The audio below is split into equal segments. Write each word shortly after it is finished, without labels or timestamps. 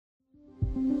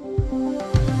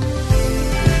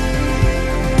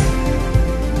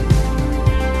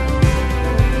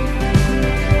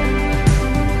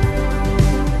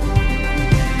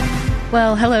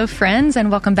Well, hello, friends,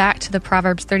 and welcome back to the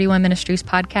Proverbs 31 Ministries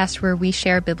podcast, where we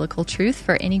share biblical truth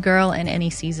for any girl in any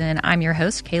season. I'm your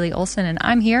host, Kaylee Olson, and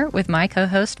I'm here with my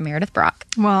co-host, Meredith Brock.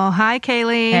 Well, hi,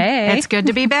 Kaylee. Hey. It's good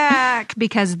to be back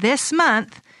because this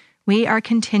month we are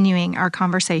continuing our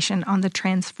conversation on the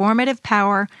transformative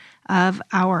power of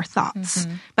our thoughts.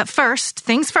 But first,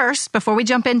 things first, before we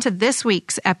jump into this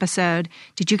week's episode,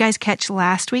 did you guys catch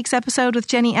last week's episode with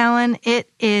Jenny Allen? It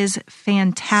is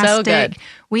fantastic. So good.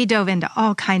 We dove into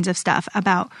all kinds of stuff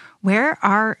about where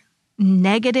our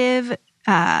negative,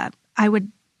 I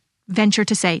would venture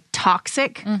to say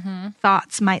toxic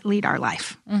thoughts might lead our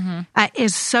life.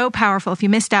 Is so powerful. If you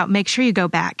missed out, make sure you go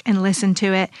back and listen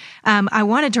to it. I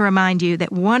wanted to remind you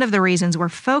that one of the reasons we're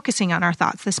focusing on our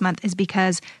thoughts this month is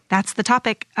because that's the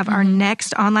topic of our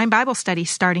next online Bible study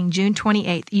starting June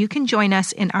 28th. You can join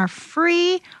us in our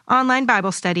free online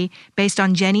Bible study based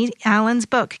on Jenny Allen's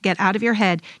book, Get Out of Your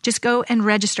Head. Just go and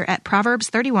register at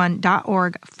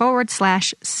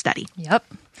proverbs31.org/study. Yep.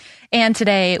 And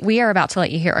today we are about to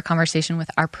let you hear a conversation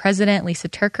with our president, Lisa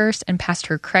TerKeurst, and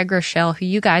Pastor Craig Groeschel, who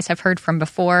you guys have heard from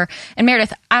before. And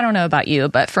Meredith, I don't know about you,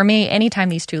 but for me, anytime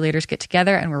these two leaders get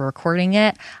together and we're recording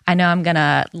it, I know I'm going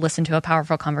to listen to a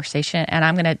powerful conversation and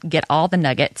I'm going to get all the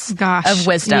nuggets of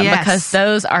wisdom because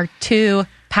those are two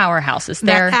powerhouses.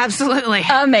 They're absolutely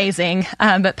amazing.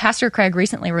 But Pastor Craig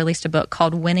recently released a book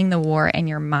called Winning the War in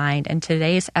Your Mind. And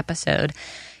today's episode,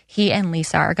 he and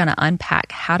Lisa are going to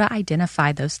unpack how to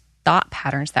identify those thought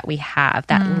patterns that we have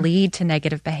that lead to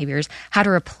negative behaviors, how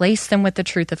to replace them with the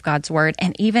truth of God's word,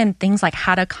 and even things like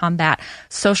how to combat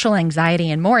social anxiety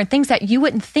and more, and things that you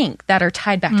wouldn't think that are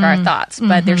tied back to our thoughts.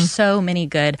 But there's so many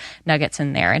good nuggets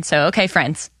in there. And so, okay,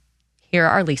 friends, here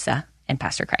are Lisa and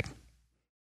Pastor Craig.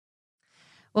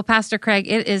 Well, Pastor Craig,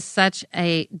 it is such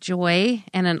a joy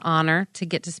and an honor to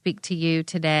get to speak to you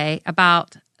today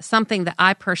about something that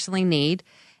I personally need,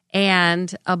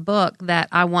 and a book that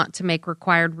I want to make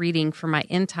required reading for my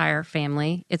entire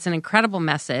family. It's an incredible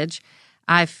message.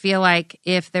 I feel like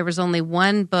if there was only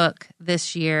one book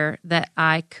this year that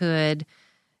I could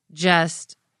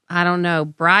just,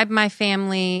 bribe my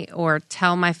family or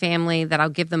tell my family that I'll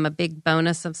give them a big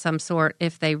bonus of some sort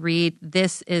if they read,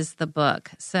 this is the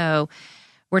book. So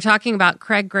we're talking about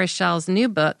Craig Groeschel's new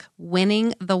book,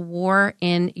 Winning the War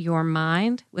in Your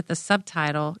Mind, with the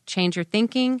subtitle, Change Your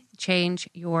Thinking, Change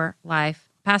Your Life.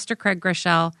 Pastor Craig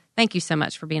Groeschel, thank you so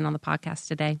much for being on the podcast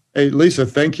today. Hey, Lisa,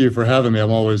 thank you for having me. I'm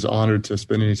always honored to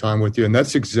spend any time with you. And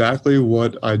that's exactly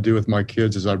what I do with my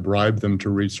kids is I bribe them to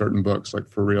read certain books, like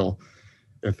for real.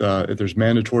 If there's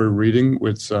mandatory reading,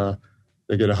 it's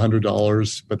they get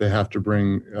 $100, but they have to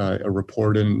bring a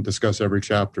report in and discuss every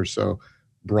chapter. So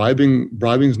bribing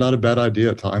is not a bad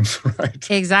idea at times, right?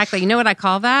 Exactly. You know what I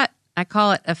call that? I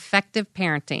call it effective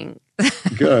parenting.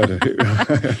 Good.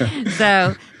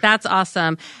 So that's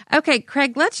awesome. Okay,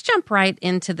 Craig, let's jump right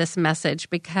into this message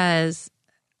because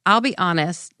I'll be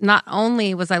honest, not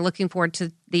only was I looking forward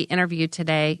to the interview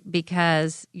today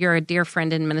because you're a dear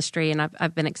friend in ministry and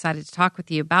I've been excited to talk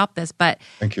with you about this, but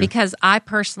because I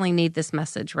personally need this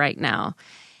message right now.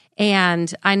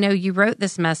 And I know you wrote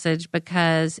this message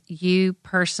because you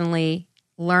personally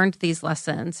learned these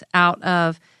lessons out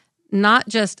of not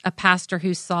just a pastor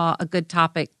who saw a good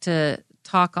topic to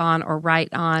talk on or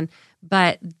write on,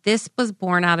 but this was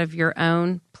born out of your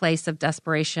own place of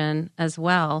desperation as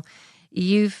well.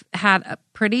 You've had a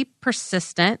pretty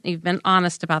persistent, you've been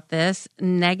honest about this,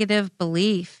 negative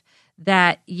belief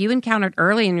that you encountered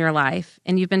early in your life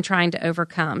and you've been trying to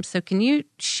overcome. So can you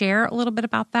share a little bit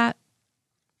about that?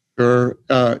 Sure.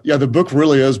 The book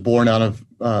really is born out of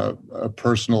a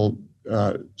personal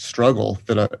struggle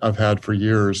that I've had for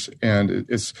years. And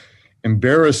it's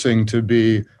embarrassing to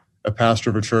be a pastor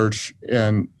of a church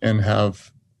and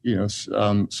have,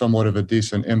 somewhat of a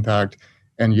decent impact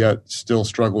and yet still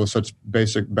struggle with such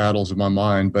basic battles in my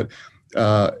mind. But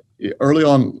early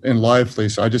on in life,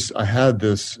 Lisa, I had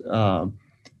these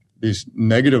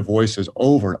negative voices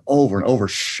over and over and over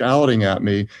shouting at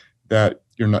me that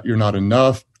you're not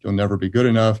enough. You'll never be good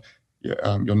enough.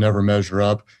 You'll never measure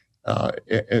up.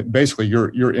 Basically,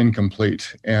 you're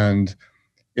incomplete. And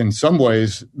in some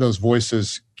ways, those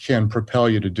voices can propel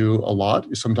you to do a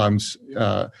lot. Sometimes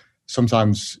your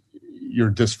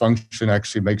dysfunction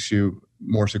actually makes you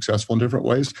more successful in different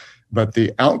ways. But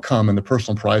the outcome and the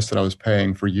personal price that I was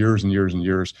paying for years and years and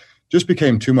years just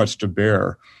became too much to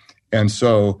bear. And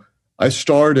so I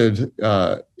started.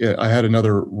 I had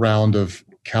another round of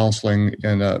counseling,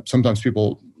 and sometimes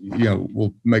people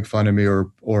will make fun of me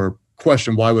or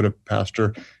question why would a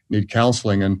pastor need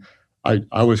counseling, and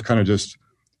I was kind of just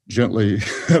gently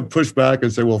push back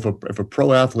and say, well, if a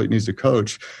pro athlete needs a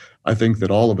coach, I think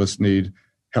that all of us need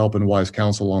help and wise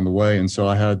counsel along the way. And so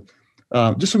I had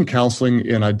just some counseling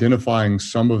in identifying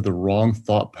some of the wrong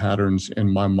thought patterns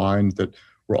in my mind that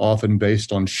were often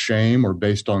based on shame or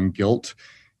based on guilt,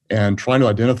 and trying to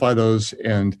identify those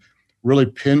and really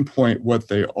pinpoint what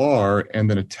they are and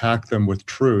then attack them with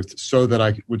truth so that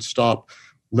I would stop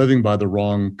living by the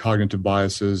wrong cognitive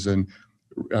biases and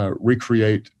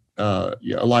recreate a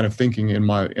line of thinking in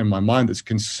my mind that's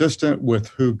consistent with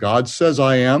who God says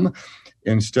I am,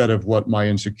 instead of what my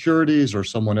insecurities or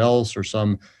someone else or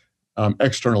some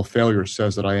external failure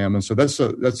says that I am. And so that's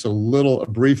a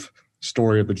brief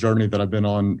story of the journey that I've been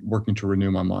on working to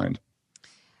renew my mind.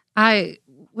 I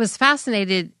was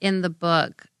fascinated in the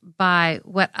book by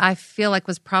what I feel like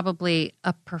was probably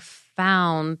a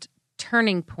profound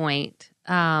turning point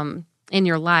in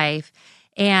your life.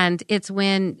 And it's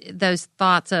when those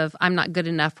thoughts of I'm not good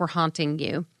enough were haunting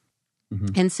you.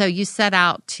 Mm-hmm. And so you set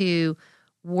out to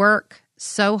work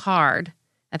so hard.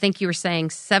 I think you were saying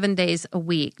 7 days a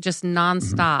week, just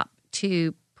nonstop,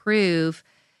 to prove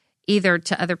either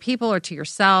to other people or to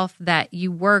yourself that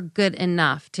you were good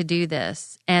enough to do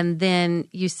this. And then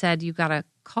you said you got a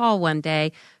call one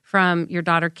day from your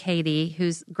daughter, Katie,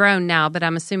 who's grown now, but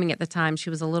I'm assuming at the time she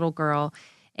was a little girl.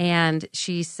 And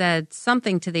she said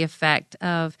something to the effect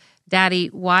of, Daddy,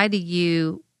 why do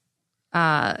you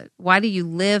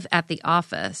live at the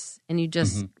office and you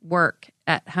just work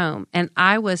at home? And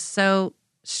I was so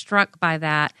struck by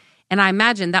that. And I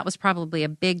imagine that was probably a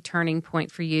big turning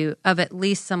point for you, of at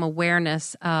least some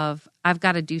awareness of, I've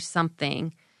got to do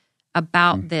something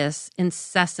about this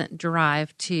incessant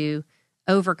drive to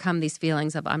overcome these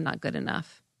feelings of I'm not good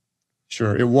enough.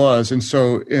 Sure, it was. And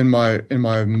so in my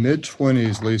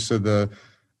mid-20s, Lisa, the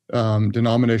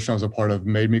denomination I was a part of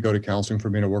made me go to counseling for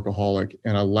being a workaholic,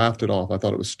 and I laughed it off. I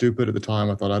thought it was stupid at the time.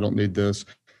 I thought, I don't need this.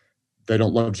 They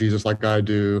don't love Jesus like I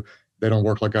do. They don't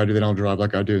work like I do. They don't drive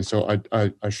like I do. And so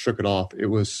I shook it off. It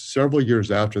was several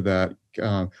years after that.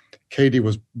 Katie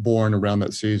was born around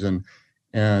that season,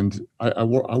 and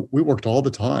we worked all the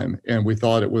time, and we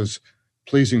thought it was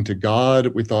pleasing to God.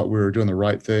 We thought we were doing the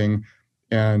right thing.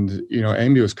 And,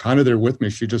 Amy was kind of there with me.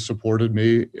 She just supported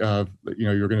me.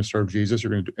 You're going to serve Jesus.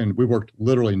 And we worked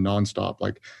literally nonstop,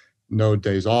 like no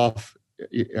days off,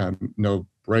 no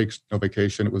breaks, no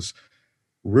vacation. It was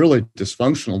really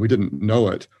dysfunctional. We didn't know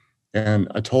it. And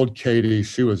I told Katie,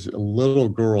 she was a little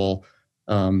girl,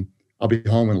 I'll be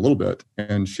home in a little bit.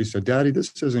 And she said, Daddy,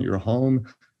 this isn't your home.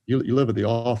 You live at the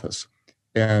office.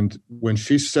 And when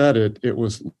she said it, it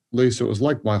was, Lisa, it was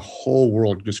like my whole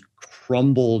world just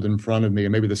crumbled in front of me,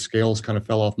 and maybe the scales kind of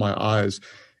fell off my eyes.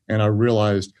 And I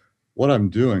realized what I'm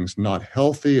doing is not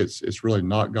healthy. It's really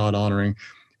not God honoring.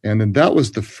 And then that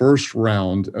was the first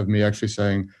round of me actually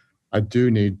saying, I do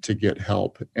need to get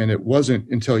help. And it wasn't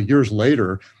until years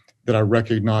later that I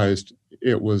recognized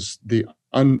it was the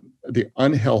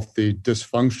unhealthy,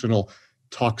 dysfunctional,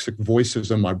 toxic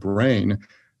voices in my brain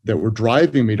that were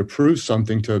driving me to prove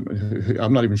something to,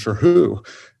 I'm not even sure who,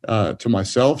 to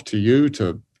myself, to you,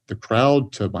 to the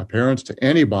crowd, to my parents, to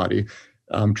anybody,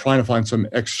 trying to find some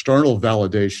external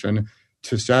validation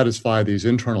to satisfy these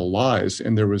internal lies.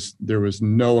 And there was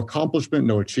no accomplishment,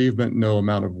 no achievement, no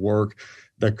amount of work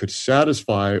that could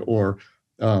satisfy or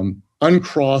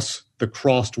uncross the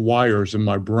crossed wires in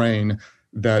my brain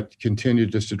that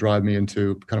continued just to drive me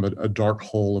into kind of a dark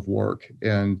hole of work.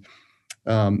 And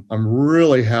I'm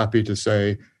really happy to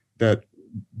say that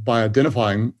by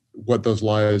identifying what those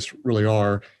lies really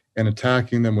are and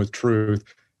attacking them with truth,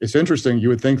 it's interesting. You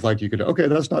would think like you could, okay,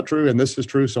 that's not true, and this is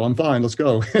true, so I'm fine, let's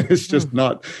go. It's just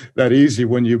not that easy.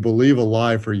 When you believe a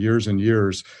lie for years and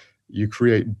years, you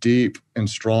create deep and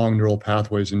strong neural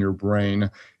pathways in your brain,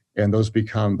 and those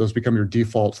become your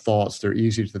default thoughts. They're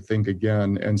easy to think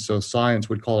again. And so science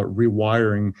would call it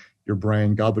rewiring your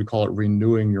brain. God would call it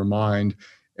renewing your mind.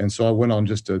 And so I went on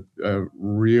just a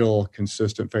real,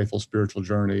 consistent, faithful spiritual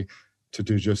journey to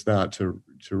do just that, to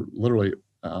literally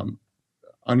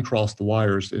uncross the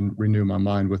wires and renew my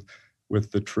mind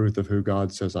with the truth of who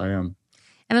God says I am.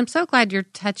 And I'm so glad you're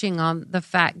touching on the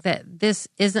fact that this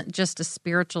isn't just a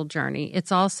spiritual journey.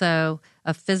 It's also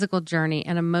a physical journey,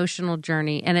 an emotional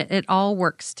journey, and it all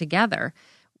works together.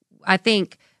 I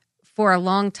think for a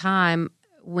long time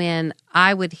when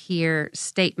I would hear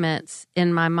statements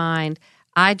in my mind,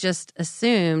 I just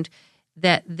assumed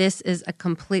that this is a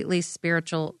completely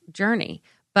spiritual journey.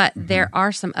 But there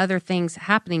are some other things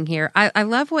happening here. I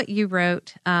love what you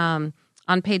wrote on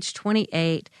page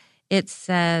 28. It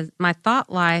says, my thought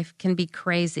life can be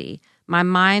crazy. My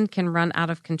mind can run out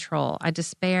of control. I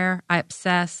despair. I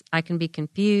obsess. I can be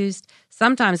confused.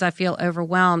 Sometimes I feel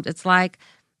overwhelmed. It's like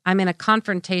I'm in a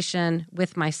confrontation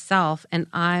with myself and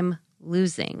I'm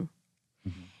losing.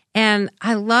 Mm-hmm. And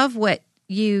I love what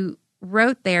you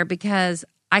wrote there because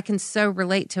I can so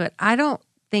relate to it. I don't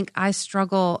think I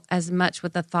struggle as much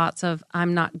with the thoughts of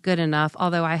I'm not good enough,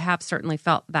 although I have certainly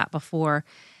felt that before.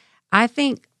 I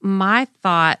think my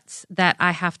thoughts that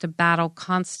I have to battle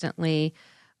constantly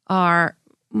are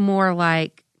more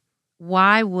like,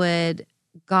 why would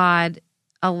God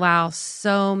allow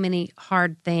so many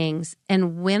hard things?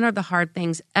 And when are the hard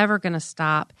things ever going to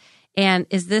stop? And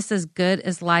is this as good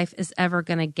as life is ever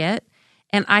going to get?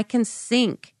 And I can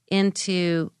sink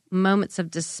into moments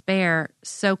of despair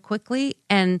so quickly.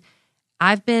 And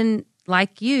I've been,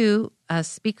 like you, a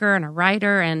speaker and a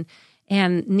writer and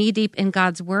knee deep in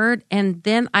God's word. And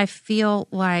then I feel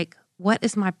like, what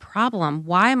is my problem?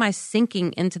 Why am I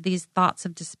sinking into these thoughts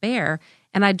of despair?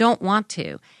 And I don't want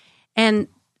to. And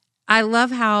I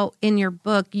love how in your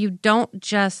book, you don't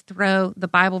just throw the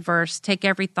Bible verse, take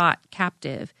every thought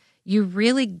captive. You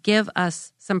really give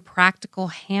us some practical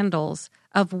handles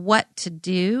of what to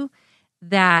do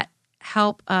that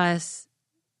help us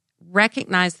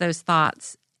recognize those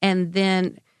thoughts and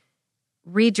then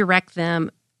redirect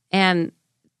them. And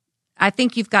I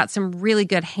think you've got some really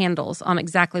good handles on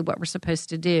exactly what we're supposed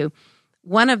to do.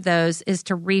 One of those is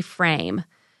to reframe.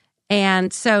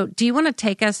 And so do you want to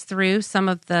take us through some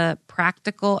of the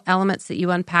practical elements that you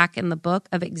unpack in the book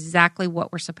of exactly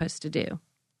what we're supposed to do?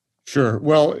 Sure.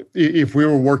 Well, if we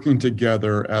were working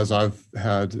together, as I've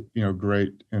had,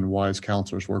 great and wise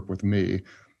counselors work with me,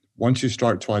 once you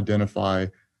start to identify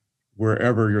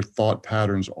wherever your thought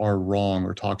patterns are wrong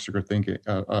or toxic or thinking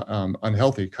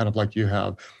unhealthy, kind of like you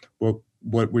have,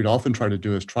 what we'd often try to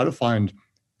do is try to find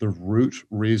the root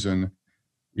reason,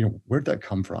 where'd that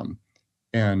come from?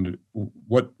 And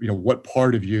what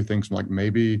part of you thinks like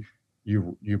maybe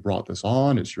you brought this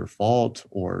on, it's your fault,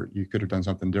 or you could have done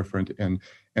something different. And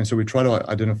so we try to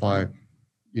identify,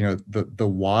 the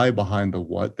why behind the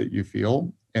what that you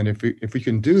feel. And if we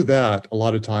can do that, a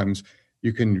lot of times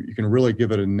you can really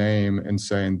give it a name and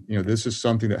saying, this is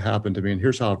something that happened to me and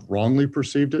here's how I've wrongly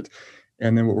perceived it.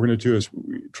 And then what we're going to do is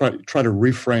try to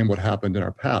reframe what happened in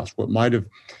our past, what might have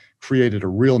created a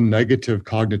real negative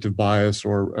cognitive bias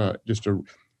or just a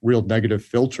real negative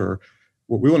filter.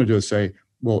 What we want to do is say,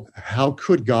 well, how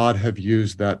could God have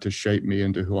used that to shape me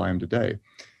into who I am today?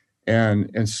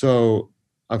 And so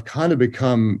I've kind of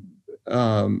become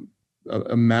a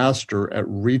master at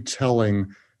retelling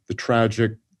the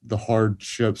tragic, the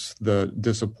hardships, the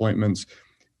disappointments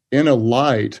in a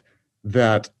light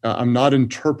that I'm not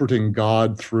interpreting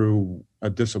God through a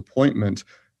disappointment.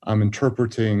 I'm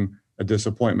interpreting a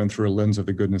disappointment through a lens of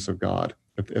the goodness of God,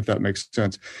 if that makes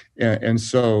sense. And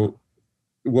so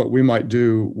what we might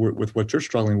do with what you're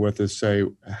struggling with is say,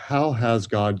 how has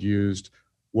God used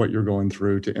what you're going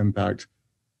through to impact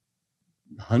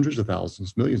hundreds of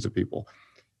thousands, millions of people?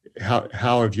 How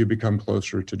have you become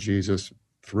closer to Jesus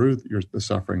through the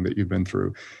suffering that you've been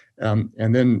through?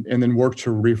 And then work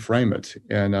to reframe it.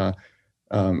 And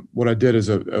what I did is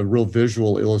a real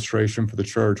visual illustration for the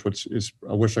church, which is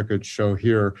I wish I could show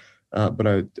here,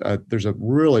 but there's a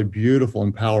really beautiful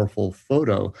and powerful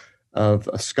photo of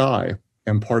a sky,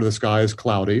 and part of the sky is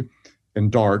cloudy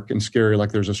and dark and scary,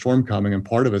 like there's a storm coming, and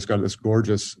part of it's got this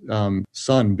gorgeous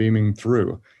sun beaming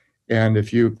through. And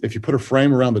if you put a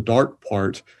frame around the dark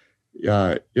part,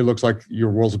 it looks like your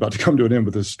world's about to come to an end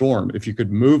with this storm. If you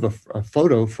could move a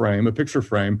photo frame, a picture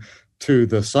frame, to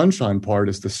the sunshine part,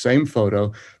 it's the same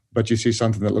photo, but you see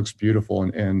something that looks beautiful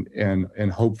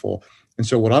and hopeful. And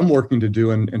so what I'm working to do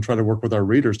and try to work with our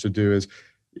readers to do is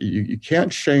you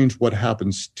can't change what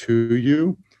happens to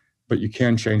you, but you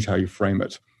can change how you frame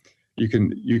it. You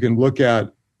can look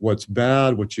at what's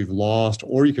bad, what you've lost,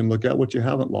 or you can look at what you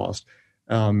haven't lost,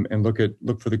 and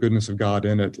look for the goodness of God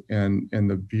in it. And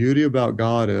the beauty about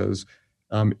God is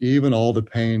even all the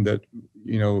pain that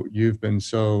you've been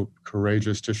so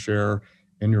courageous to share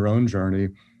in your own journey,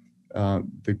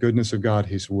 the goodness of God,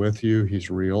 He's with you, He's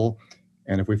real.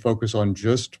 And if we focus on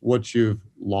just what you've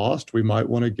lost, we might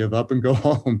want to give up and go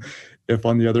home. If,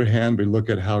 on the other hand, we look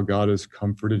at how God has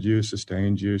comforted you,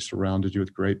 sustained you, surrounded you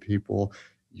with great people,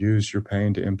 used your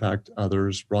pain to impact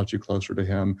others, brought you closer to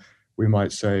Him, we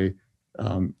might say,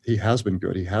 He has been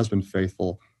good, He has been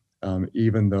faithful,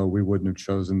 even though we wouldn't have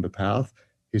chosen the path.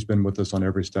 He's been with us on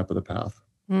every step of the path.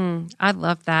 I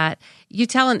love that. You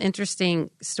tell an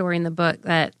interesting story in the book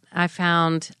that I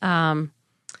found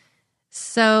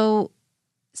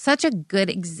such a good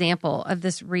example of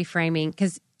this reframing,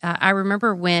 because I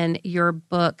remember when your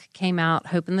book came out,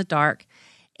 Hope in the Dark,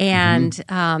 and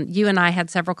you and I had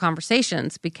several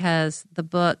conversations because the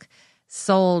book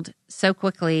sold so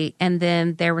quickly, and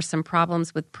then there were some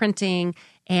problems with printing,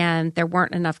 and there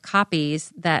weren't enough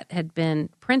copies that had been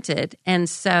printed. And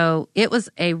so it was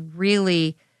a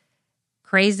really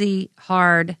crazy,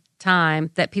 hard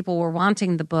time that people were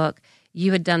wanting the book.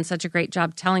 You had done such a great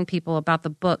job telling people about the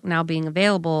book now being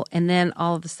available, and then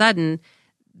all of a sudden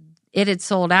it had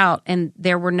sold out and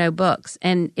there were no books.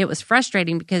 And it was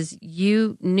frustrating because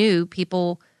you knew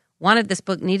people wanted this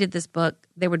book, needed this book,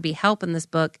 there would be help in this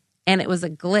book, and it was a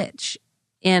glitch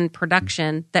in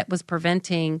production that was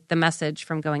preventing the message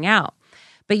from going out.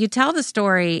 But you tell the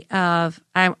story of,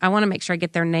 I want to make sure I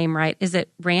get their name right. Is it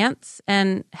Rance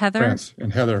and Heather? Rance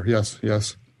and Heather,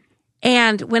 yes.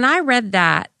 And when I read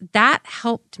that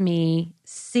helped me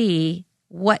see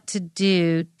what to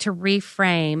do to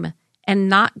reframe and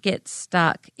not get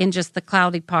stuck in just the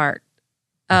cloudy part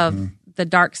of the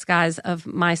dark skies of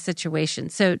my situation.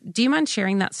 So do you mind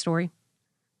sharing that story?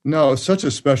 No, it's such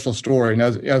a special story. And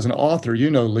as an author,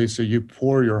 Lisa, you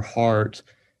pour your heart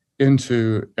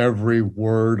into every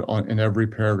word in every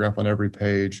paragraph, on every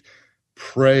page,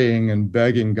 praying and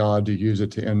begging God to use it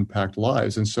to impact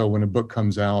lives. And so when a book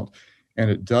comes out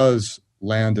and it does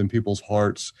land in people's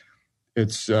hearts,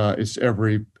 it's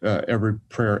every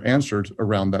prayer answered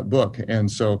around that book. And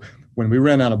so when we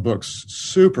ran out of books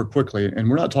super quickly, and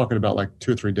we're not talking about like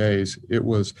 2 or 3 days,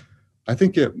 I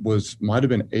think it might have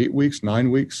been 8 weeks, 9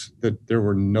 weeks that there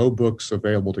were no books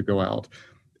available to go out,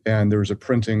 and there was a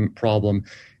printing problem.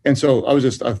 And so I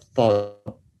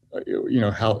thought,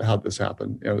 how'd this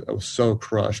happen? I was so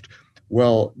crushed.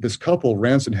 Well, this couple,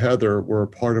 Rance and Heather, were a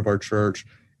part of our church,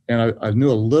 and I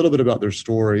knew a little bit about their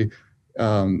story.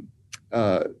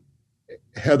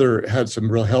 Heather had some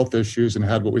real health issues and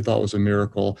had what we thought was a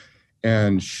miracle,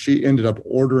 and she ended up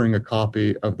ordering a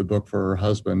copy of the book for her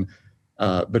husband,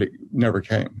 but it never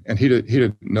came, and he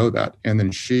didn't know that. And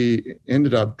then she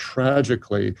ended up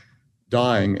tragically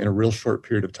dying in a real short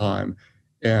period of time,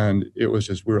 and it was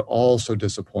just, we were all so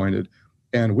disappointed.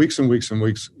 And weeks and weeks and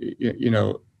weeks,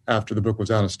 after the book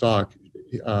was out of stock,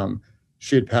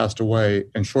 she had passed away,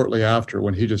 and shortly after,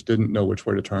 when he just didn't know which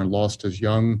way to turn, lost his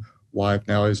young wife.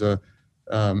 Now he's a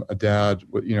dad,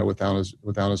 without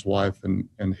his wife,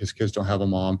 and his kids don't have a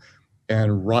mom.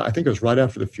 And I think it was right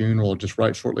after the funeral, just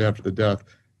right shortly after the death,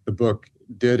 the book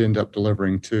did end up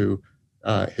delivering to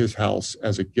his house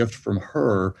as a gift from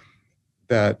her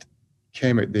that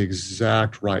came at the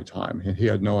exact right time, and he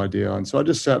had no idea. And so I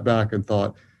just sat back and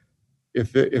thought,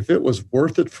 if it was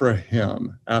worth it for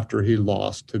him after he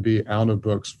lost to be out of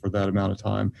books for that amount of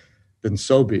time, then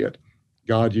so be it.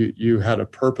 God, you had a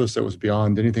purpose that was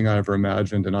beyond anything I ever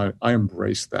imagined, and I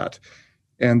embraced that.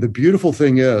 And the beautiful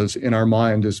thing is, in our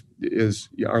mind, is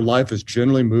our life is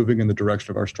generally moving in the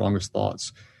direction of our strongest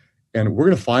thoughts. And we're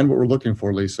going to find what we're looking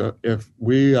for, Lisa, if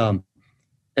we,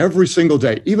 every single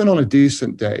day, even on a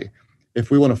decent day, if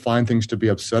we want to find things to be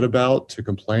upset about, to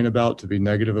complain about, to be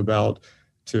negative about,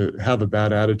 to have a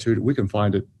bad attitude, we can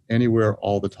find it anywhere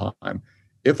all the time.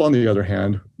 If, on the other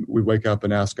hand, we wake up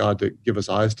and ask God to give us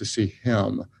eyes to see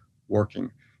Him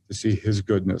working, to see His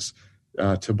goodness,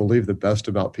 to believe the best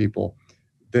about people,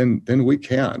 then we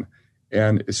can.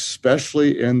 And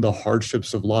especially in the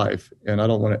hardships of life, and I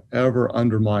don't want to ever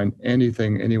undermine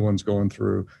anything anyone's going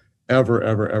through, ever,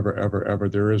 ever, ever, ever, ever.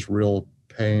 There is real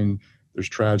pain. There's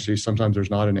tragedy. Sometimes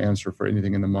there's not an answer for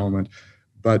anything in the moment.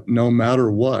 But no matter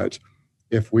what,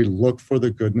 if we look for the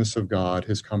goodness of God,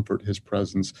 His comfort, His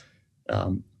presence,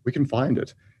 we can find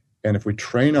it. And if we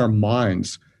train our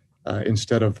minds,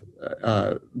 instead of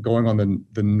going on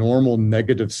the normal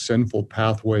negative, sinful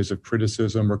pathways of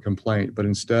criticism or complaint, but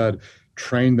instead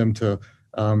train them to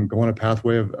go on a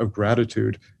pathway of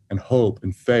gratitude and hope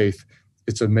and faith,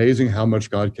 it's amazing how much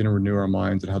God can renew our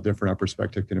minds and how different our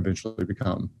perspective can eventually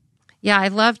become. Yeah, I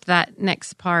loved that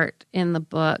next part in the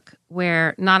book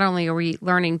where not only are we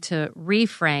learning to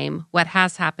reframe what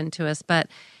has happened to us, but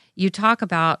you talk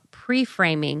about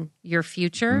pre-framing your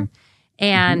future. Mm-hmm.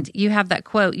 And you have that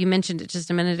quote, you mentioned it just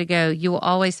a minute ago, you will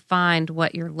always find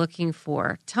what you're looking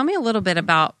for. Tell me a little bit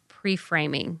about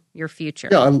pre-framing your future.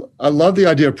 Yeah, I love the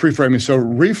idea of pre-framing. So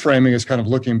reframing is kind of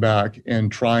looking back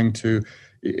and trying to,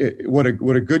 what a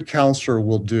good counselor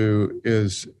will do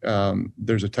is,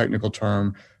 there's a technical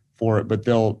term for it, but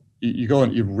you go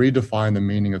and you redefine the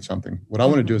meaning of something. What I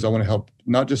want to do is I want to help,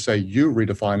 not just say you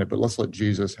redefine it, but let's let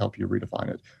Jesus help you redefine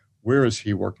it. Where is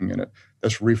He working in it?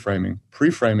 That's reframing.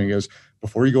 Pre-framing is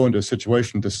before you go into a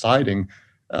situation, deciding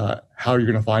how you're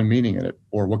going to find meaning in it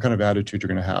or what kind of attitude you're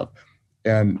going to have.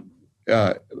 And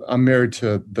I'm married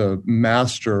to the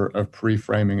master of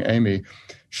pre-framing, Amy.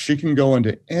 She can go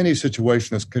into any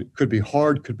situation that could be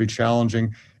hard, could be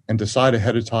challenging, and decide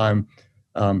ahead of time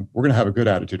we're going to have a good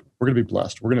attitude. We're going to be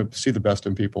blessed. We're going to see the best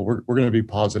in people. We're going to be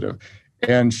positive.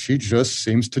 And she just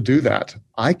seems to do that.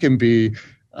 I can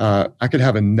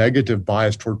have a negative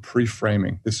bias toward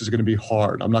pre-framing. This is going to be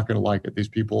hard. I'm not going to like it. These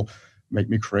people make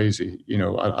me crazy.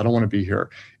 I don't want to be here.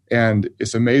 And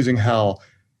it's amazing how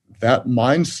that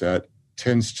mindset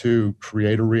tends to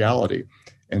create a reality.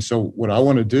 And so what I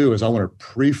want to do is I want to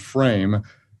pre-frame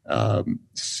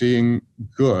seeing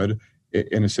good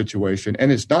in a situation.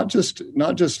 And it's not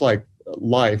just like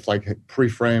life, like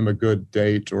pre-frame a good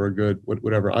date or a good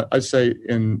whatever. I say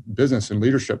in business and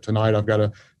leadership tonight, I've got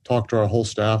to talk to our whole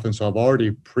staff. And so I've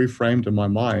already pre-framed in my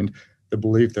mind the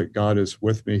belief that God is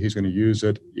with me. He's going to use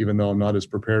it, even though I'm not as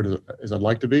prepared as I'd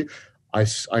like to be.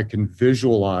 I can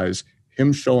visualize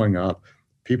him showing up,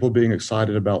 people being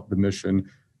excited about the mission,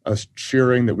 us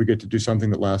cheering that we get to do something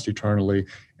that lasts eternally.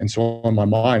 And so in my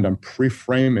mind, I'm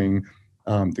pre-framing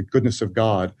the goodness of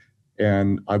God.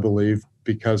 And I believe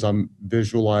because I'm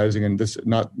visualizing and this,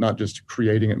 not just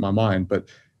creating it in my mind, but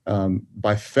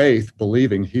by faith,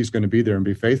 believing he's going to be there and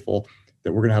be faithful,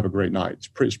 that we're going to have a great night.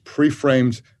 It's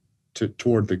pre-framed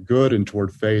toward the good and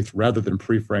toward faith rather than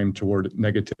pre-framed toward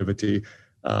negativity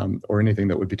or anything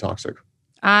that would be toxic.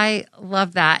 I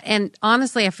love that. And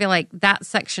honestly, I feel like that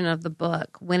section of the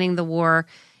book, Winning the War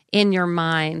in Your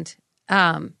Mind,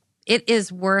 it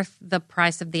is worth the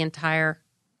price of the entire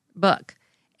book.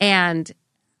 And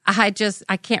I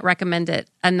can't recommend it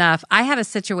enough. I had a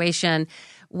situation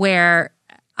where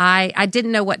I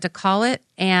didn't know what to call it,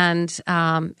 and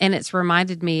it's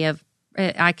reminded me of,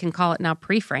 I can call it now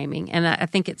pre-framing, and I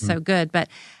think it's so good. But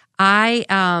I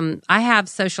have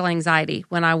social anxiety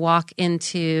when I walk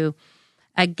into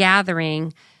a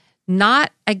gathering,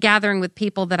 not a gathering with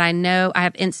people that I know I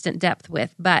have instant depth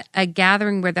with, but a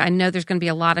gathering where I know there's going to be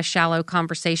a lot of shallow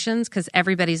conversations because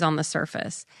everybody's on the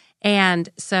surface. And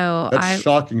so that's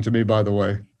shocking to me, by the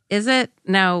way. Is it?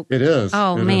 No. It is.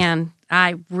 Oh, man.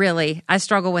 I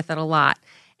struggle with it a lot.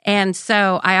 And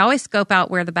so I always scope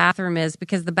out where the bathroom is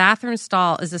because the bathroom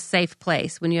stall is a safe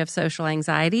place when you have social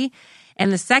anxiety.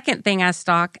 And the second thing I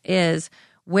stalk is,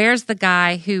 where's the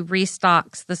guy who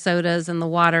restocks the sodas and the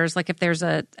waters? Like if there's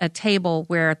a table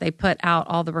where they put out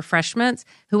all the refreshments,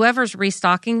 whoever's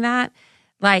restocking that,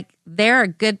 like they're a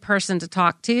good person to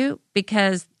talk to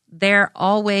because they're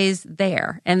always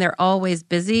there and they're always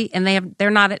busy and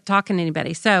they're not talking to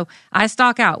anybody. So I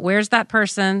stalk out, where's that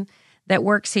person that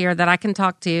works here that I can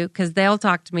talk to because they'll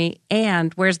talk to me,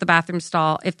 and where's the bathroom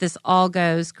stall? If this all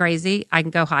goes crazy, I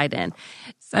can go hide in.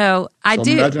 So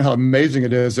imagine how amazing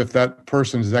it is if that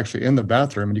person is actually in the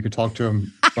bathroom and you could talk to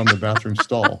him from the bathroom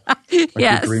stall. Like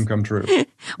yes. Your dream come true.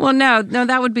 Well, no,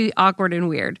 that would be awkward and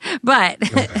weird. But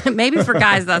maybe for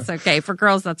guys, that's okay. For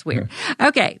girls, that's weird.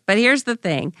 Okay, but here's the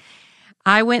thing.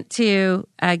 I went to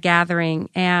a gathering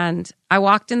and I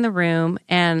walked in the room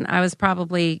and I was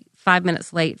probably 5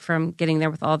 minutes late from getting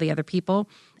there with all the other people.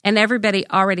 And everybody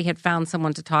already had found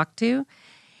someone to talk to.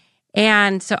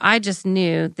 And so I just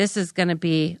knew this is going to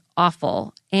be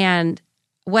awful. And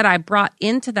what I brought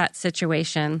into that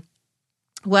situation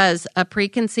was a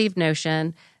preconceived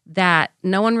notion that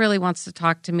no one really wants to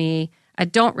talk to me. I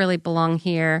don't really belong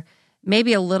here.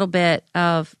 Maybe a little bit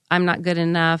of I'm not good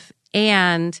enough.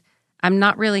 And I'm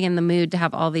not really in the mood to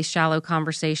have all these shallow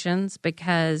conversations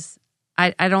because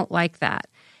I don't like that.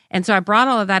 And so I brought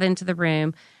all of that into the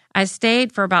room. I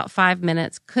stayed for about 5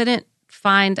 minutes, couldn't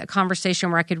find a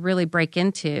conversation where I could really break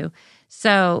into.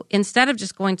 So instead of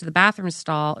just going to the bathroom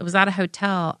stall, it was at a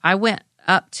hotel. I went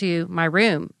up to my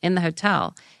room in the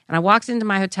hotel and I walked into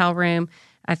my hotel room.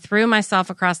 I threw myself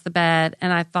across the bed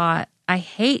and I thought, I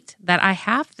hate that I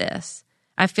have this.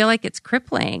 I feel like it's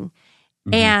crippling.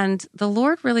 Mm-hmm. And the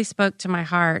Lord really spoke to my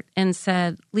heart and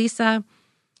said, Lisa,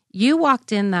 you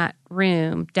walked in that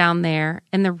room down there,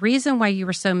 and the reason why you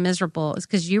were so miserable is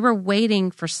because you were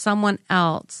waiting for someone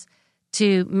else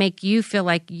to make you feel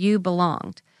like you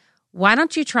belonged. Why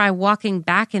don't you try walking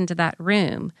back into that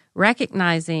room,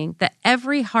 recognizing that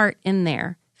every heart in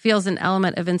there feels an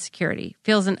element of insecurity,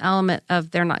 feels an element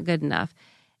of they're not good enough,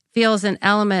 feels an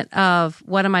element of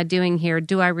what am I doing here?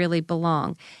 Do I really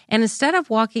belong? And instead of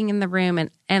walking in the room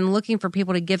and looking for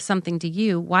people to give something to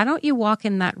you, why don't you walk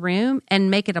in that room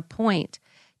and make it a point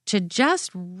to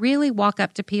just really walk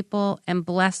up to people and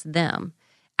bless them,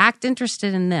 act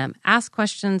interested in them, ask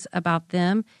questions about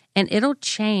them, and it'll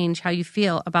change how you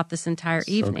feel about this entire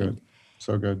evening.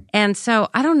 So good. And so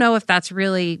I don't know if that's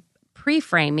really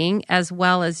pre-framing as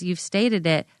well as you've stated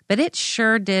it, but it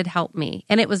sure did help me.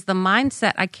 And it was the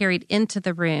mindset I carried into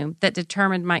the room that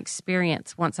determined my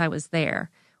experience once I was there.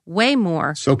 Way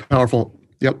more. So powerful.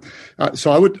 Yep.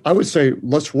 So I would say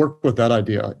let's work with that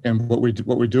idea. And what we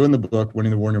do in the book,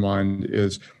 Winning the War in Your Mind,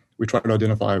 is we try to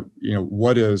identify,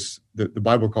 what is the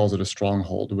Bible calls it a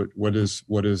stronghold. What is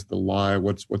the lie?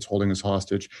 What's holding us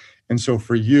hostage? And so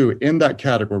for you in that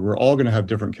category, we're all going to have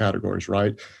different categories,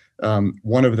 right?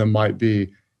 One of them might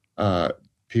be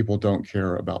people don't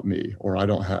care about me, or I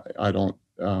can't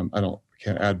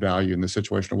add value in the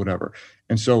situation or whatever.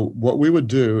 And so what we would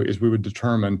do is we would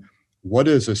determine what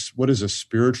is a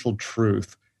spiritual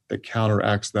truth that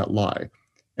counteracts that lie.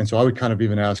 And so I would kind of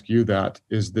even ask you that,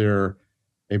 is there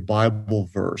a Bible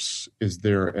verse? Is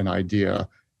there an idea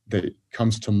that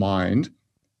comes to mind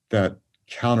that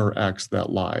counteracts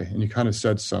that lie? And you kind of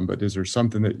said some, but is there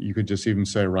something that you could just even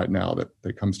say right now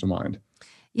that comes to mind?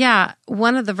 Yeah,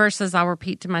 one of the verses I'll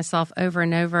repeat to myself over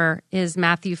and over is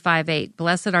Matthew 5:8.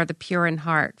 Blessed are the pure in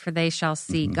heart, for they shall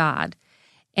see God.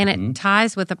 And it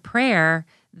ties with a prayer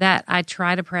that I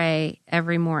try to pray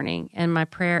every morning. And my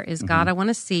prayer is, God, I want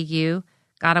to see you.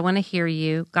 God, I want to hear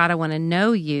you. God, I want to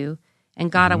know you. And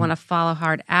God, I want to follow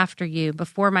hard after you.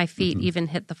 Before my feet even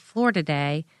hit the floor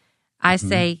today, I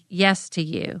say yes to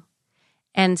you.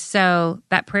 And so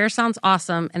that prayer sounds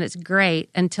awesome and it's great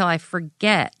until I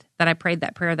forget that I prayed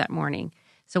that prayer that morning.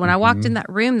 So when I walked in that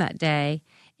room that day,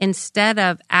 instead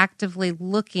of actively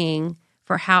looking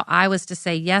for how I was to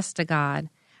say yes to God,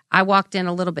 I walked in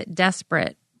a little bit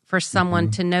desperate for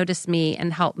someone to notice me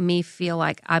and help me feel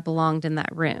like I belonged in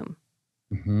that room.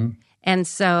 And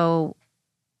so,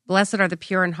 blessed are the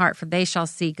pure in heart, for they shall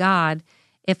see God.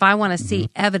 If I want to see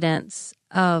evidence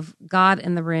of God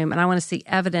in the room and I want to see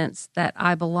evidence that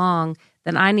I belong,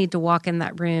 then I need to walk in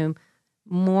that room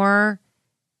more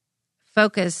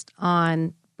focused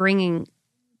on bringing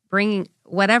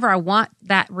whatever I want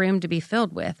that room to be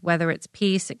filled with, whether it's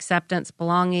peace, acceptance,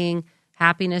 belonging,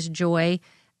 happiness, joy.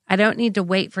 I don't need to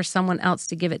wait for someone else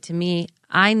to give it to me.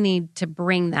 I need to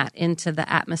bring that into the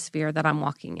atmosphere that I'm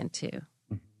walking into.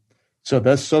 So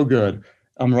that's so good.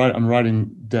 I'm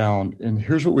writing down, and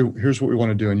here's what we want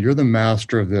to do. And you're the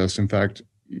master of this. In fact,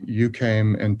 you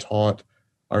came and taught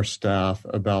our staff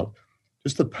about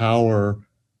just the power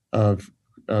of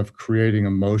creating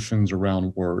emotions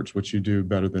around words, which you do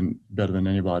better than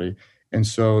anybody. And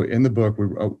so in the book,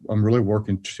 I'm really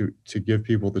working to give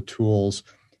people the tools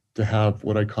to have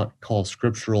what I call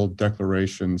scriptural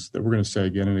declarations that we're going to say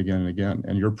again and again and again.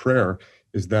 And your prayer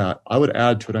is that. I would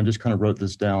add to it, I just kind of wrote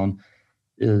this down,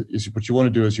 is what you want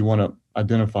to do is you want to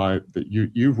identify that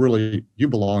you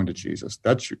belong to Jesus.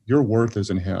 That's your worth is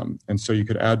in him. And so you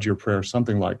could add to your prayer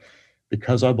something like,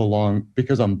 because I'm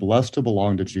blessed to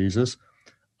belong to Jesus,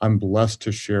 I'm blessed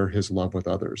to share his love with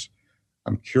others.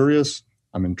 I'm curious,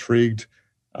 I'm intrigued,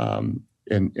 and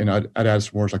I'd add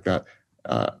some words like that.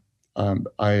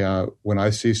 When I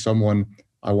see someone,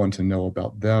 I want to know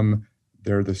about them.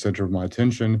 They're the center of my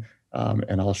attention,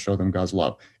 and I'll show them God's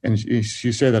love. And you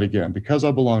say that again, because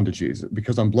I belong to Jesus,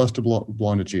 because I'm blessed to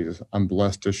belong to Jesus, I'm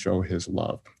blessed to show his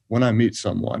love. When I meet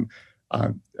someone,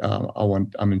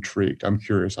 I'm intrigued, I'm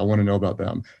curious, I want to know about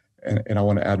them, and I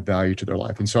want to add value to their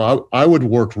life. And so I would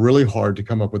work really hard to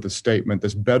come up with a statement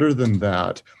that's better than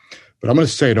that, but I'm going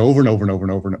to say it over and over and over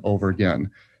and over and over again.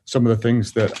 Some of the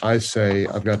things that I say,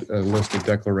 I've got a list of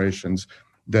declarations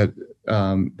that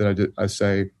I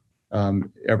say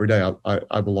every day.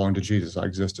 I belong to Jesus. I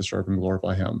exist to serve and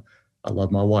glorify him. I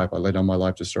love my wife. I lay down my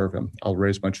life to serve him. I'll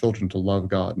raise my children to love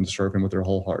God and to serve him with their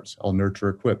whole hearts. I'll nurture,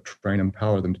 equip, train,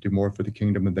 empower them to do more for the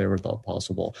kingdom than they ever thought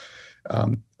possible.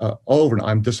 Over and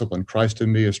I'm disciplined. Christ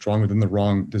in me is stronger than the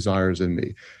wrong desires in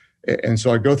me. And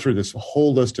so I go through this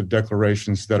whole list of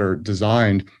declarations that are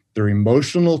designed, they're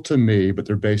emotional to me, but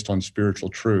they're based on spiritual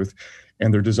truth.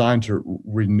 And they're designed to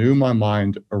renew my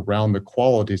mind around the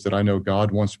qualities that I know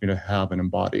God wants me to have and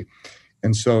embody.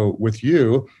 And so with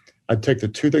you, I'd take the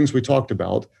two things we talked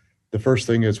about. The first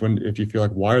thing is if you feel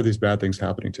like, why are these bad things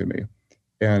happening to me?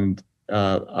 And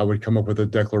I would come up with a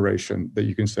declaration that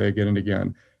you can say again and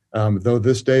again. Though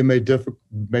this day may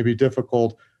be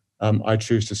difficult, I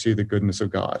choose to see the goodness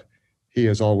of God. He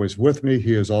is always with me.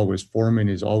 He is always for me. And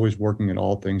he's always working in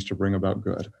all things to bring about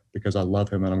good because I love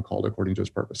him and I'm called according to his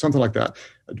purpose. Something like that.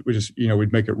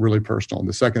 We'd make it really personal. And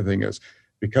the second thing is,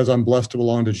 because I'm blessed to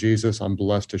belong to Jesus, I'm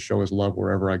blessed to show his love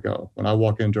wherever I go. When I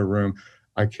walk into a room,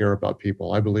 I care about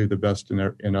people. I believe the best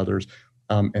in others.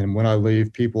 And when I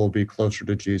leave, people will be closer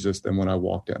to Jesus than when I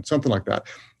walked in. Something like that.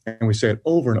 And we say it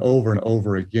over and over and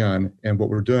over again. And what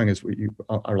we're doing is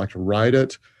I like to write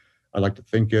it. I like to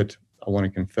think it. I want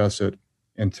to confess it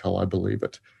until I believe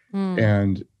it.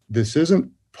 And this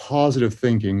isn't positive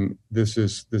thinking. This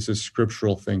is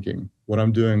scriptural thinking. What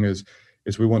I'm doing is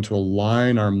we want to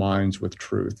align our minds with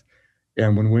truth.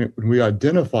 And when we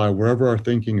identify wherever our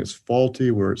thinking is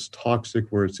faulty, where it's toxic,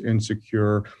 where it's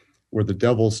insecure, where the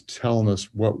devil's telling us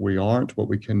what we aren't, what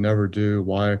we can never do,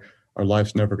 why our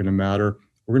life's never going to matter,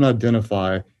 we're going to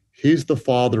identify he's the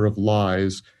father of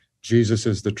lies. Jesus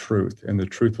is the truth, and the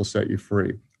truth will set you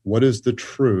free. What is the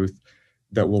truth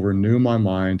that will renew my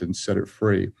mind and set it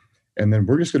free? And then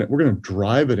we're going to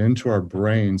drive it into our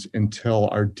brains until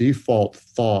our default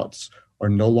thoughts are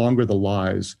no longer the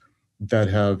lies that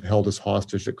have held us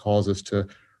hostage, that cause us to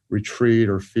retreat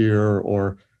or fear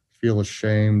or feel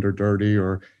ashamed or dirty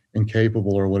or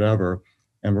incapable or whatever.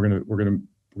 And we're going to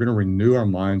renew our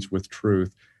minds with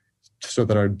truth, so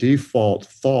that our default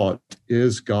thought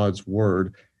is God's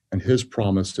word and his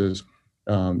promises,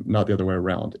 not the other way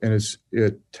around. And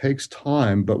it takes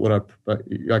time, but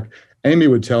like Amy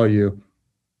would tell you,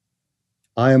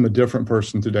 I am a different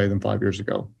person today than 5 years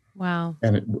ago. Wow.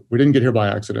 And we didn't get here by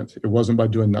accident. It wasn't by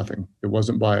doing nothing. It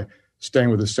wasn't by staying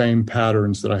with the same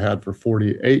patterns that I had for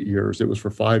 48 years. It was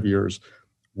for 5 years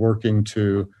working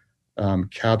to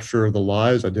capture the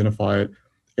lies, identify it,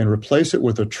 and replace it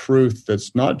with a truth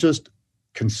that's not just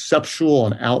conceptual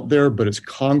and out there, but it's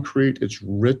concrete, it's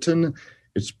written,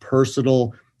 it's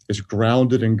personal, it's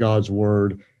grounded in God's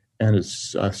word. And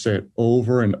I say it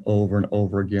over and over and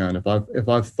over again. If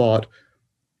I've thought,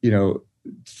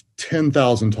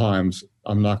 10,000 times,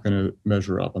 I'm not going to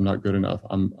measure up, I'm not good enough,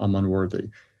 I'm unworthy,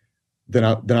 then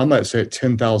I might say it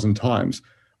 10,000 times.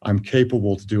 I'm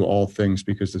capable to do all things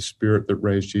because the Spirit that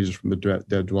raised Jesus from the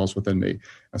dead dwells within me.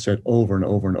 I say it over and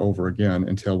over and over again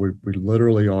until we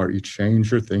literally are. You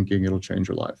change your thinking, it'll change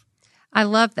your life. I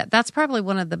love that. That's probably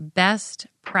one of the best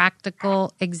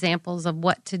practical examples of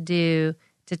what to do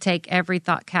to take every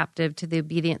thought captive to the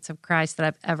obedience of Christ that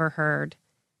I've ever heard.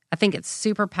 I think it's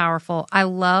super powerful. I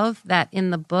love that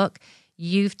in the book,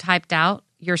 you've typed out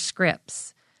your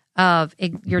scripts of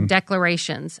your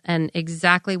declarations and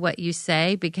exactly what you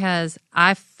say, because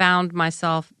I found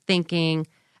myself thinking,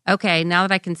 okay, now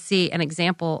that I can see an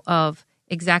example of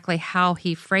exactly how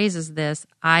he phrases this,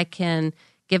 I can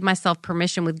give myself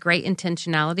permission with great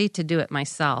intentionality to do it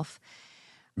myself.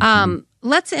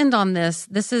 Let's end on this.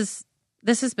 This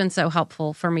has been so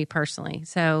helpful for me personally.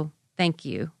 So thank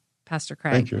you, Pastor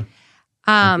Craig. Thank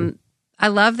you. I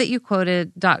love that you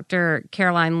quoted Dr.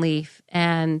 Caroline Leaf,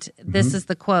 and this is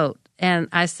the quote. And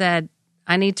I said,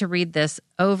 I need to read this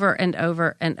over and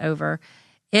over and over.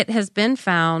 It has been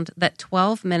found that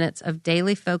 12 minutes of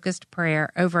daily focused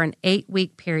prayer over an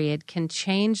 8-week period can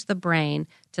change the brain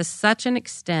to such an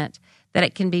extent that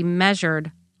it can be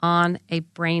measured on a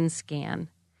brain scan.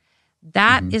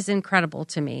 That is incredible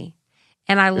to me.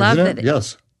 And I love that.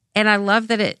 Yes. And I love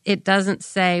that it doesn't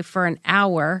say for an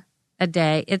hour a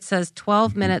day. It says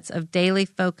 12 minutes of daily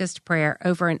focused prayer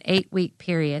over an 8-week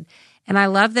period. And I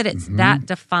love that it's that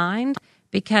defined,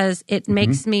 because it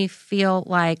makes me feel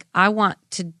like I want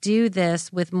to do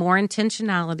this with more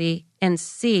intentionality and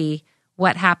see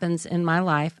what happens in my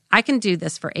life. I can do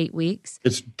this for 8 weeks.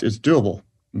 It's doable.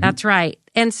 That's right.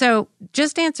 And so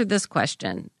just answer this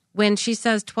question. When she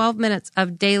says 12 minutes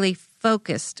of daily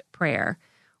focused prayer,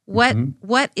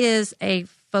 what is a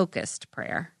focused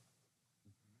prayer?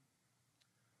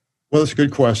 Well, that's a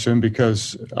good question,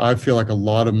 because I feel like a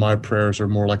lot of my prayers are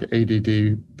more like ADD,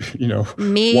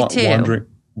 Me too.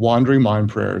 Wandering mind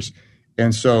prayers.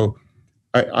 And so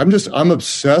I'm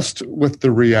obsessed with the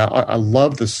reality. I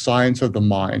love the science of the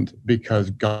mind, because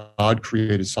God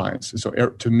created science. And so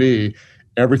to me,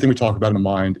 everything we talk about in the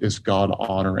mind is God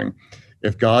honoring.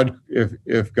 If God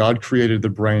created the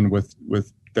brain with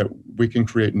that we can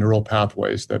create neural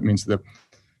pathways, that means that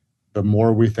the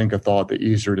more we think a thought, the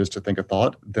easier it is to think a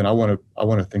thought. Then I want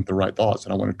to think the right thoughts,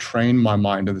 and I want to train my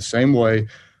mind in the same way.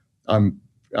 I'm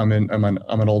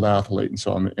an old athlete, and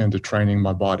so I'm into training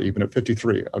my body. Even at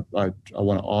 53, I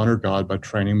want to honor God by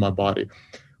training my body.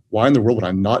 Why in the world would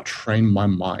I not train my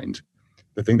mind,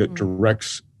 the thing that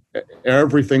directs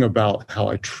everything about how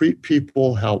I treat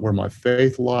people, where my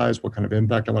faith lies, what kind of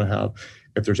impact I want to have?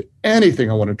 If there's anything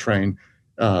I want to train,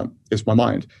 it's my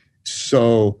mind.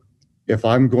 So if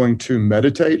I'm going to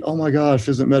meditate, oh my gosh,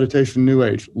 isn't meditation New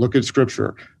Age? Look at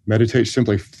Scripture. Meditate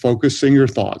simply focusing your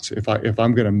thoughts.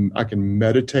 I can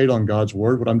meditate on God's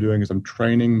word. What I'm doing is I'm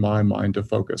training my mind to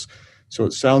focus. So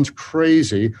it sounds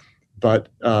crazy, but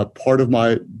part of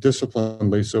my discipline,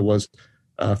 Lisa, was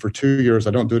for 2 years.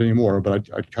 I don't do it anymore, but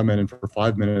I'd come in and for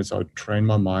 5 minutes, I would train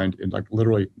my mind in like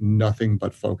literally nothing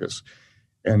but focus.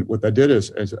 And what that did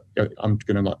is I'm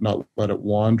going to not let it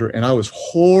wander. And I was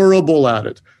horrible at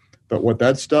it. But what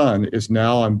that's done is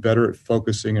now I'm better at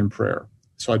focusing in prayer.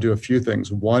 So I do a few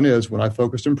things. One is when I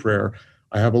focus in prayer,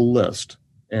 I have a list.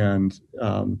 And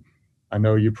I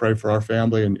know you pray for our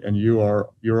family, and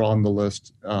you're on the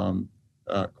list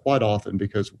quite often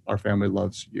because our family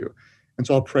loves you. And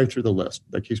so I'll pray through the list.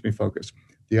 That keeps me focused.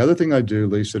 The other thing I do,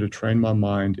 Lisa, to train my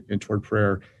mind toward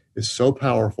prayer is so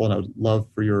powerful, and I would love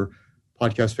for your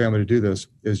podcast family to do this,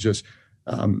 is just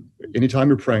anytime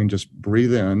you're praying, just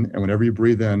breathe in, and whenever you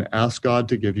breathe in, ask God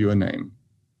to give you a name.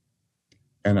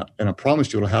 And I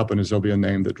promise you what'll happen is there'll be a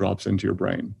name that drops into your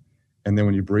brain. And then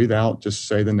when you breathe out, just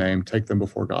say the name, take them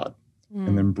before God.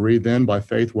 And then breathe in by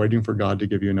faith, waiting for God to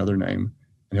give you another name,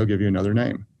 and he'll give you another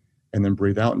name. And then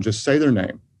breathe out and just say their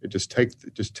name. Just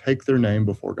take their name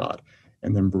before God,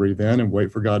 and then breathe in and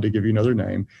wait for God to give you another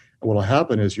name. And what'll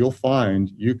happen is you'll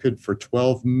find you could, for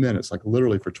 12 minutes, like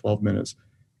literally for 12 minutes,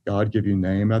 God give you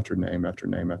name after name after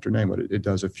name after name. But it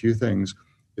does a few things.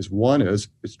 One is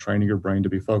it's training your brain to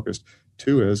be focused.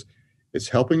 2 is it's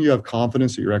helping you have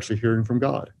confidence that you're actually hearing from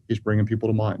God. He's bringing people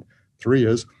to mind. 3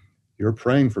 is you're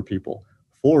praying for people.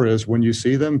 4 is when you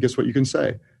see them, guess what you can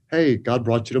say? Hey, God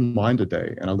brought you to mind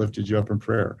today, and I lifted you up in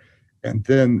prayer. And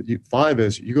then 5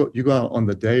 is you go out on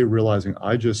the day realizing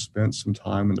I just spent some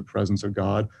time in the presence of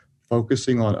God,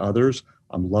 focusing on others.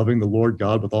 I'm loving the Lord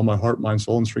God with all my heart, mind,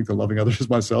 soul, and strength, and loving others as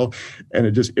myself. And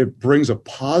it brings a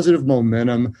positive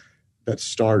momentum that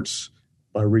starts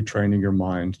by retraining your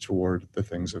mind toward the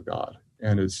things of God.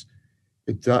 And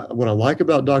what I like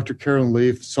about Dr. Carolyn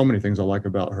Leaf, so many things I like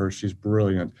about her. She's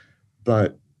brilliant,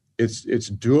 but it's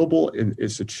doable and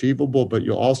it's achievable. But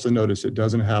you'll also notice it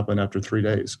doesn't happen after 3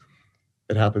 days.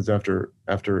 It happens after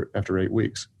 8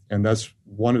 weeks. And that's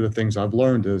one of the things I've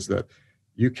learned is that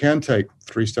you can take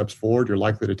 3 steps forward. You're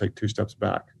likely to take 2 steps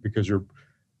back because the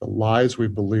lies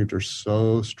we've believed are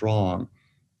so strong.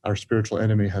 Our spiritual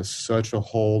enemy has such a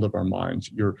hold of our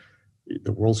minds.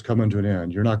 The world's coming to an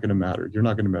end. You're not going to matter. You're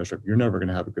not going to measure up. You're never going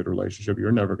to have a good relationship.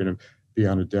 You're never going to be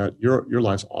out of debt. Your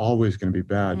life's always going to be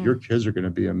bad. Your kids are going to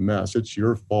be a mess. It's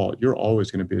your fault. You're always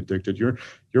going to be addicted. Your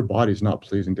body's not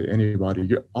pleasing to anybody.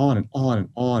 You're on and on and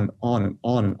on and on and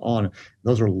on and on.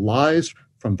 Those are lies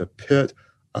from the pit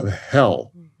of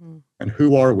hell. Mm-hmm. And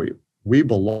who are we? We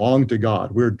belong to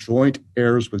God. We're joint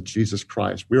heirs with Jesus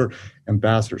Christ. We're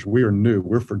ambassadors. We are new.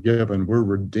 We're forgiven. We're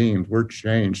redeemed. We're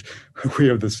changed. We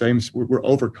have we're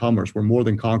overcomers. We're more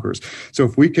than conquerors. So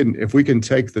if we can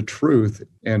take the truth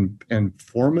and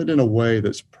form it in a way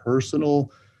that's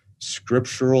personal,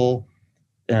 scriptural,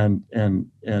 and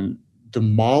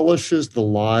demolishes the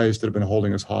lies that have been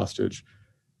holding us hostage,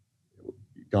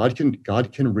 God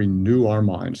can renew our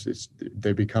minds.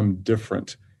 They become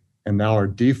different. And now our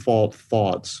default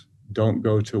thoughts don't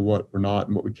go to what we're not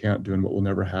and what we can't do and what we'll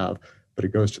never have, but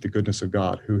it goes to the goodness of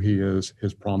God, who He is,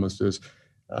 His promises,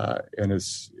 and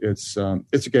it's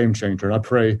a game changer. And I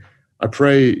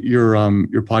pray your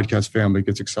podcast family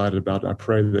gets excited about it. I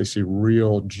pray that they see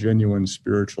real, genuine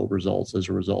spiritual results as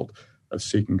a result of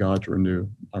seeking God to renew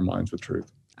our minds with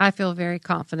truth. I feel very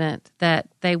confident that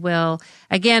they will.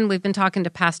 Again, we've been talking to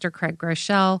Pastor Craig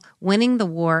Groeschel, Winning the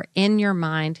War in Your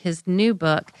Mind, his new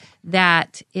book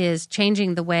that is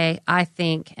changing the way I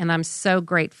think. And I'm so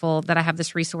grateful that I have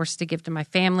this resource to give to my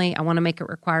family. I want to make it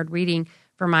required reading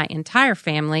for my entire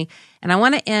family. And I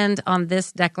want to end on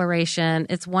this declaration.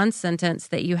 It's one sentence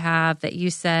that you have that you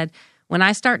said, when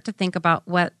I start to think about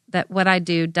what I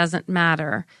do doesn't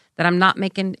matter, that I'm not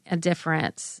making a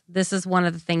difference, this is one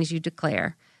of the things you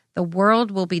declare. The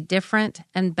world will be different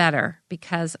and better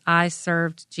because I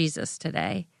served Jesus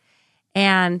today.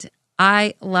 And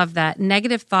I love that.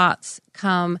 Negative thoughts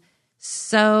come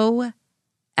so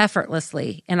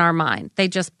effortlessly in our mind. They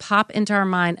just pop into our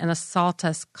mind and assault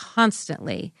us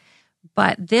constantly.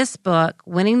 But this book,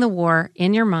 Winning the War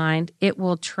in Your Mind, it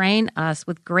will train us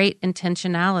with great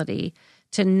intentionality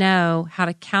to know how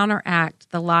to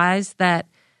counteract the lies that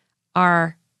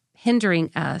are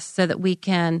hindering us so that we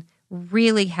can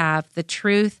really have the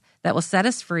truth that will set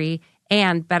us free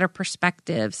and better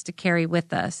perspectives to carry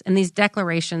with us. And these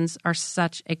declarations are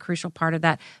such a crucial part of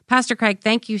that. Pastor Craig,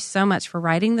 thank you so much for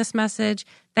writing this message.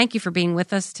 Thank you for being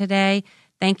with us today.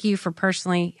 Thank you for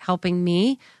personally helping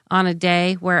me on a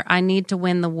day where I need to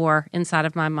win the war inside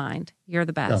of my mind. You're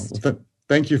the best. Yeah, well,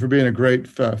 thank you for being a great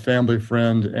family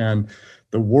friend. And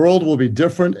the world will be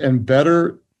different and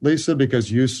better, Lisa,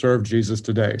 because you served Jesus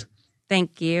today.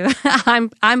 Thank you.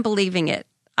 I'm believing it.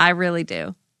 I really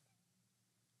do.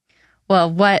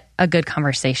 Well, what a good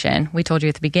conversation. We told you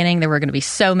at the beginning there were going to be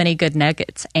so many good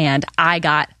nuggets, and I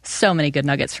got so many good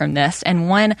nuggets from this. And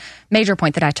one major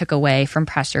point that I took away from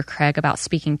Pastor Craig about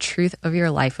speaking truth over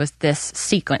your life was this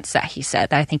sequence that he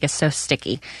said that I think is so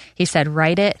sticky. He said,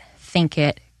 write it, think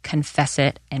it, confess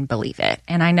it, and believe it.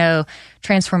 And I know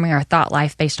transforming our thought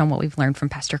life based on what we've learned from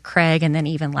Pastor Craig, and then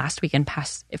even last weekend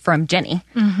from Jenny,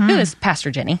 who is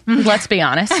Pastor Jenny, let's be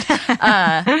honest,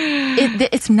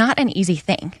 it's not an easy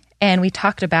thing. And we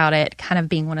talked about it kind of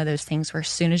being one of those things where as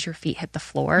soon as your feet hit the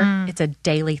floor, it's a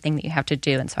daily thing that you have to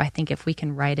do. And so I think if we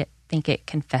can write it, think it,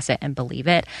 confess it, and believe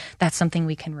it, that's something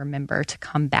we can remember to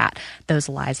combat those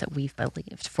lies that we've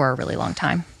believed for a really long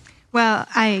time. Well,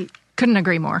 I couldn't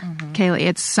agree more, Kaylee.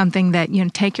 It's something that,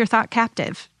 take your thought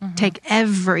captive. Take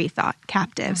every thought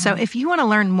captive. So if you want to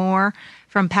learn more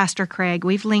from Pastor Craig,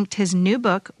 we've linked his new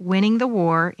book, Winning the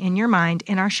War in Your Mind,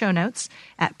 in our show notes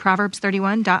at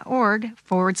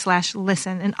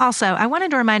proverbs31.org/listen. And also, I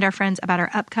wanted to remind our friends about our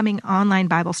upcoming online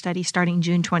Bible study starting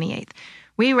June 28th.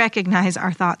 We recognize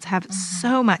our thoughts have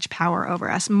so much power over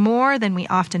us, more than we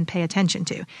often pay attention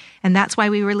to. And that's why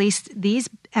we released these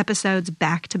episodes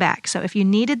back to back. So if you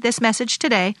needed this message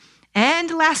today and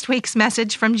last week's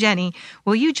message from Jenny,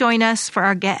 will you join us for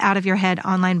our Get Out of Your Head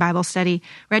online Bible study?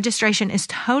 Registration is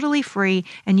totally free,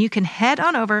 and you can head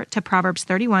on over to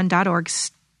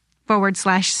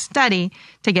proverbs31.org/study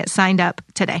to get signed up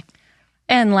today.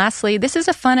 And lastly, this is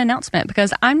a fun announcement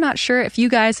because I'm not sure if you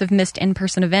guys have missed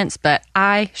in-person events, but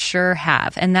I sure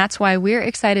have. And that's why we're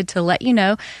excited to let you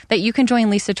know that you can join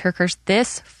Lisa TerKeurst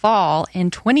this fall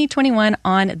in 2021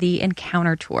 on the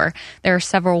Encounter Tour. There are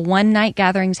several one-night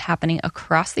gatherings happening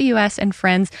across the U.S., and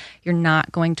friends, you're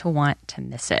not going to want to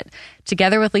miss it.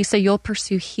 Together with Lisa, you'll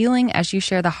pursue healing as you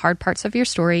share the hard parts of your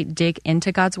story, dig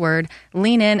into God's Word,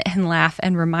 lean in and laugh,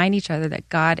 and remind each other that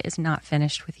God is not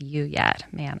finished with you yet.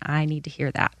 Man, I need to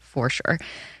hear that for sure.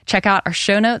 Check out our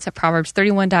show notes at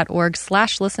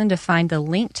proverbs31.org/listen to find the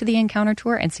link to the Encounter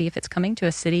Tour and see if it's coming to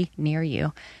a city near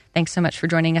you. Thanks so much for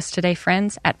joining us today,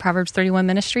 friends. At Proverbs 31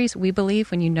 Ministries, we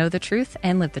believe when you know the truth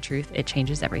and live the truth, it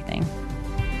changes everything.